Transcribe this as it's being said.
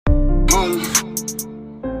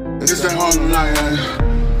It's that Harlem Night.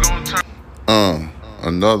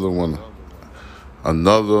 Another one.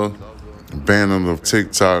 Another banning of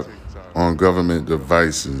TikTok on government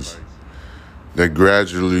devices. They're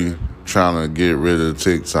gradually trying to get rid of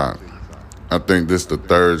TikTok. I think this is the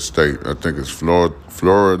third state. I think it's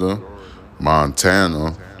Florida,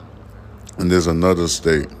 Montana, and there's another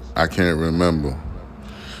state. I can't remember.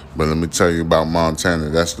 But let me tell you about Montana.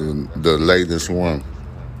 That's the latest one.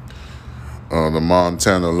 The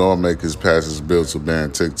Montana lawmakers passed this bill to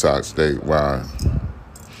ban TikTok statewide.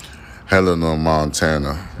 Helena,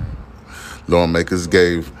 Montana. Lawmakers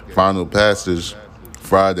gave final passage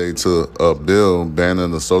Friday to a bill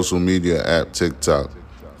banning the social media app TikTok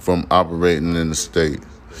from operating in the state.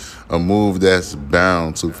 A move that's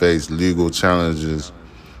bound to face legal challenges,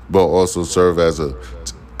 but also serve as a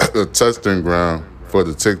testing ground for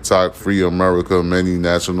the TikTok Free America many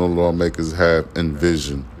national lawmakers have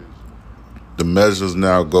envisioned. The measures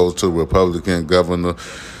now go to Republican Governor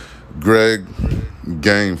Greg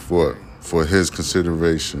Gainfort for his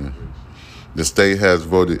consideration. The state has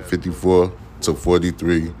voted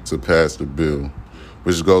 54-43 to pass the bill,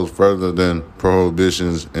 which goes further than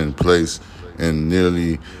prohibitions in place in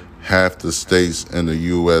nearly half the states in the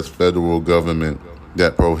U.S. federal government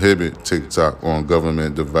that prohibit TikTok on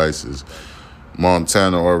government devices.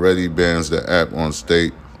 Montana already bans the app on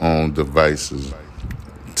state-owned devices.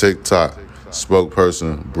 TikTok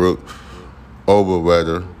spokesperson Brooke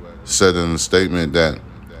Oberwetter said in a statement that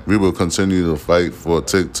we will continue to fight for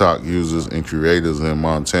TikTok users and creators in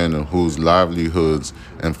Montana whose livelihoods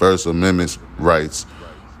and First Amendment rights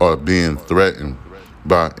are being threatened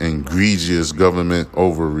by egregious government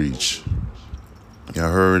overreach.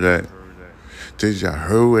 Y'all heard that? Did y'all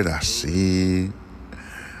hear what I said?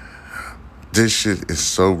 This shit is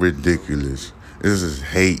so ridiculous. This is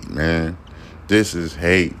hate, man. This is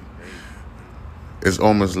hate. It's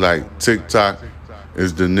almost like TikTok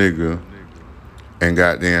is the nigga and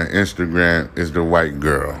goddamn Instagram is the white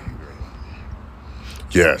girl.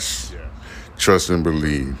 Yes. Trust and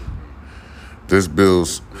believe. This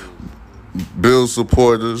bill's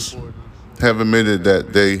supporters have admitted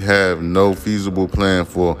that they have no feasible plan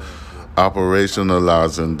for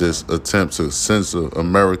operationalizing this attempt to censor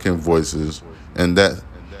American voices, and that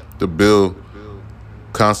the bill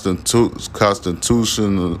Constitution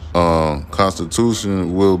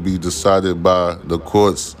will be decided by the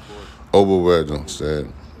courts. Oberwetter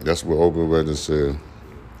said. That's what Oberwetter said.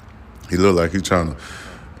 He looked like he's trying to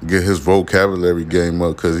get his vocabulary game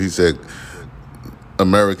up because he said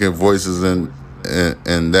American voices and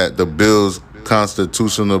that the bill's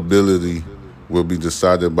constitutionality will be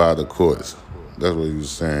decided by the courts. That's what he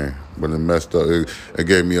was saying. But it messed up. It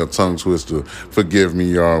gave me a tongue twister. Forgive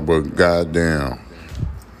me, y'all, but goddamn.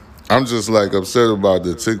 I'm just like upset about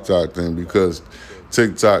the TikTok thing because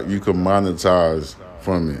TikTok, you can monetize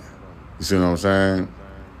from it. You see what I'm saying?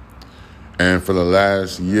 And for the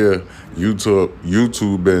last year,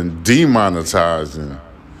 YouTube been demonetizing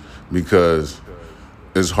because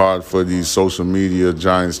it's hard for these social media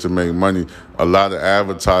giants to make money. A lot of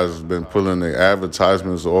advertisers been pulling their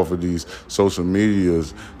advertisements off of these social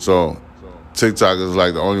medias. So TikTok is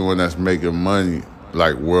like the only one that's making money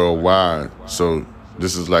like worldwide. So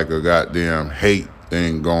this is like a goddamn hate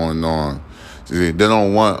thing going on. See, they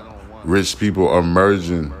don't want rich people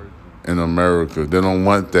emerging in America. They don't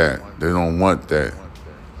want that. They don't want that.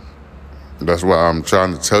 That's why I'm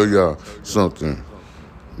trying to tell y'all something.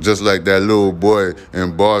 Just like that little boy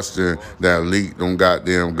in Boston that leaked them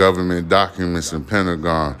goddamn government documents in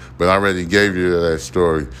Pentagon. But I already gave you that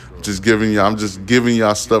story. I'm just giving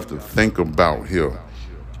y'all stuff to think about here.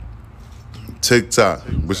 TikTok,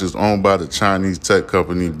 which is owned by the Chinese tech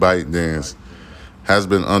company ByteDance, has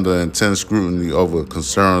been under intense scrutiny over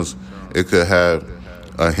concerns it could have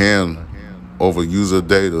a hand over user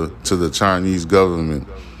data to the Chinese government,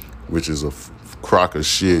 which is a crock of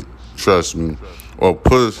shit, trust me, or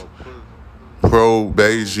push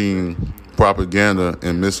pro-Beijing propaganda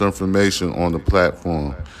and misinformation on the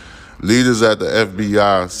platform. Leaders at the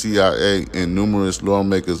FBI, CIA, and numerous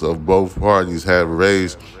lawmakers of both parties have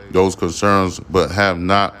raised those concerns, but have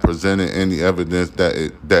not presented any evidence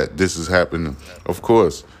that this is happening. Of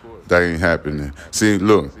course, that ain't happening. See,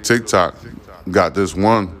 look, TikTok got this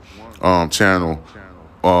one channel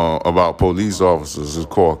about police officers. It's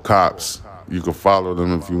called Cops. You can follow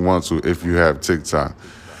them if you want to, if you have TikTok.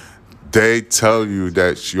 They tell you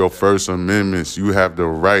that your First Amendments, you have the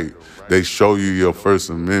right. They show you your First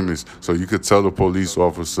Amendments. So you could tell the police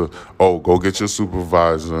officer, oh, go get your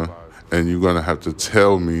supervisor, and you're going to have to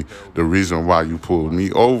tell me the reason why you pulled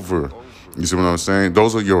me over. You see what I'm saying?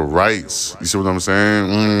 Those are your rights. You see what I'm saying?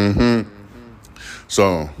 Mm-hmm.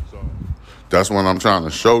 So That's what I'm trying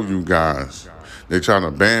to show you guys. They're trying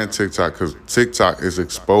to ban TikTok because TikTok is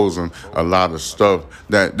exposing a lot of stuff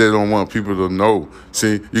that they don't want people to know.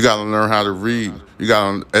 See, you got to learn how to read. You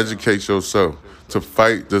got to educate yourself to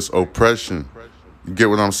fight this oppression. You get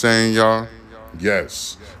what I'm saying, y'all?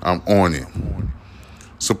 Yes, I'm on it.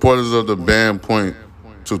 Supporters of the ban point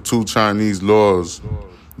to 2 Chinese laws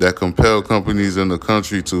that compel companies in the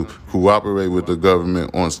country to cooperate with the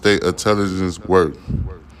government on state intelligence work.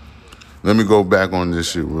 Let me go back on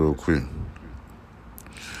this shit real quick.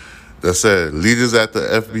 That said, leaders at the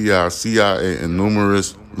FBI, CIA, and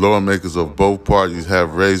numerous lawmakers of both parties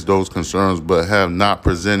have raised those concerns but have not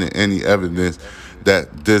presented any evidence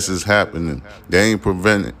that this is happening. They ain't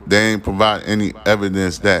provide any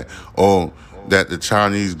evidence that that the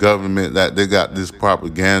Chinese government, that they got this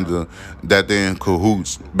propaganda, that they're in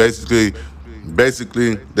cahoots. Basically,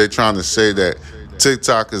 they're trying to say that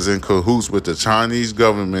TikTok is in cahoots with the Chinese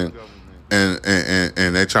government,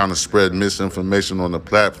 and they're trying to spread misinformation on the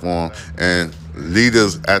platform. And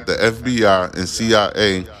leaders at the FBI and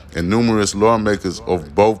CIA and numerous lawmakers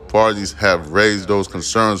of both parties have raised those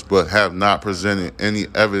concerns, but have not presented any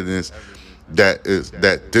evidence that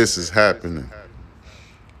this is happening.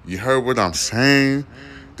 You heard what I'm saying?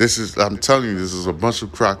 I'm telling you, this is a bunch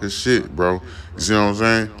of crock of shit, bro. You see what I'm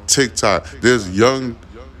saying? TikTok, there's young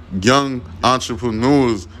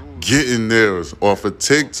entrepreneurs getting theirs off of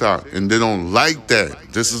TikTok, and they don't like that.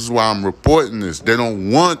 This is why I'm reporting this. They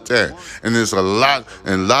don't want that. And there's a lot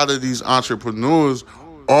of these entrepreneurs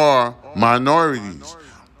are minorities.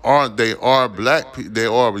 They are black people. They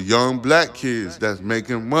are young black kids that's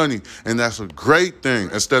making money, and that's a great thing.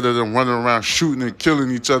 Instead of them running around shooting and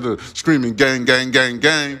killing each other, screaming gang, gang, gang,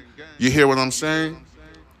 gang. You hear what I'm saying?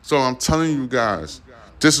 So I'm telling you guys,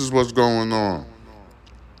 this is what's going on.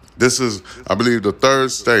 This is, I believe, the 3rd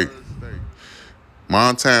state.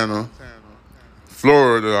 Montana,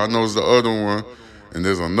 Florida, I know is the other one. And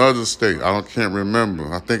there's another state, I can't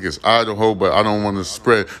remember. I think it's Idaho, but I don't want to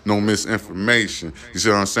spread no misinformation. You see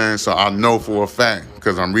what I'm saying? So I know for a fact,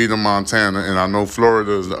 because I'm reading Montana, and I know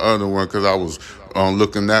Florida is the other one, because I was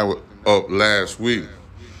looking that up last week.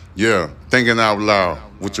 Yeah, thinking out loud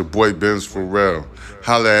with your boy Benz Pharrell.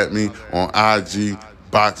 Holla at me on IG,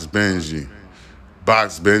 Box Benji.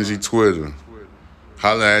 Box Benji Twitter.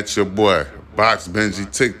 Holla at your boy, Box Benji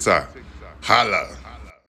TikTok. Holla.